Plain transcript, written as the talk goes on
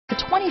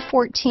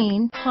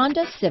2014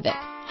 Honda Civic.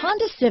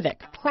 Honda Civic,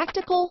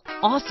 practical,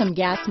 awesome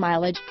gas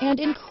mileage, and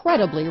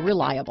incredibly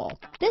reliable.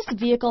 This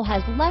vehicle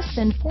has less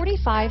than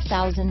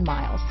 45,000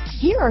 miles.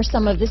 Here are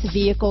some of this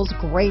vehicle's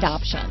great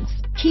options: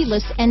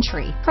 keyless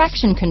entry,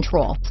 traction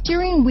control,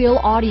 steering wheel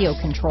audio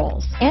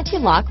controls,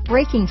 anti-lock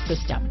braking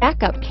system,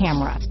 backup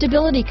camera,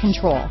 stability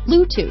control,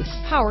 Bluetooth,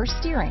 power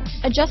steering,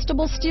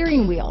 adjustable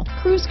steering wheel,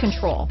 cruise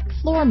control,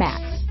 floor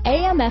mats,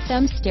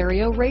 AM/FM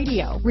stereo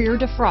radio, rear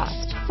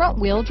defrost, front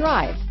wheel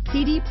drive,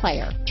 CD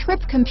player,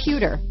 trip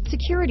computer,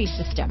 security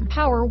system,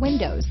 power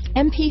windows,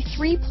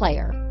 MP3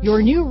 player.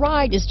 Your new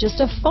ride is just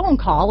a phone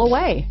call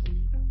away.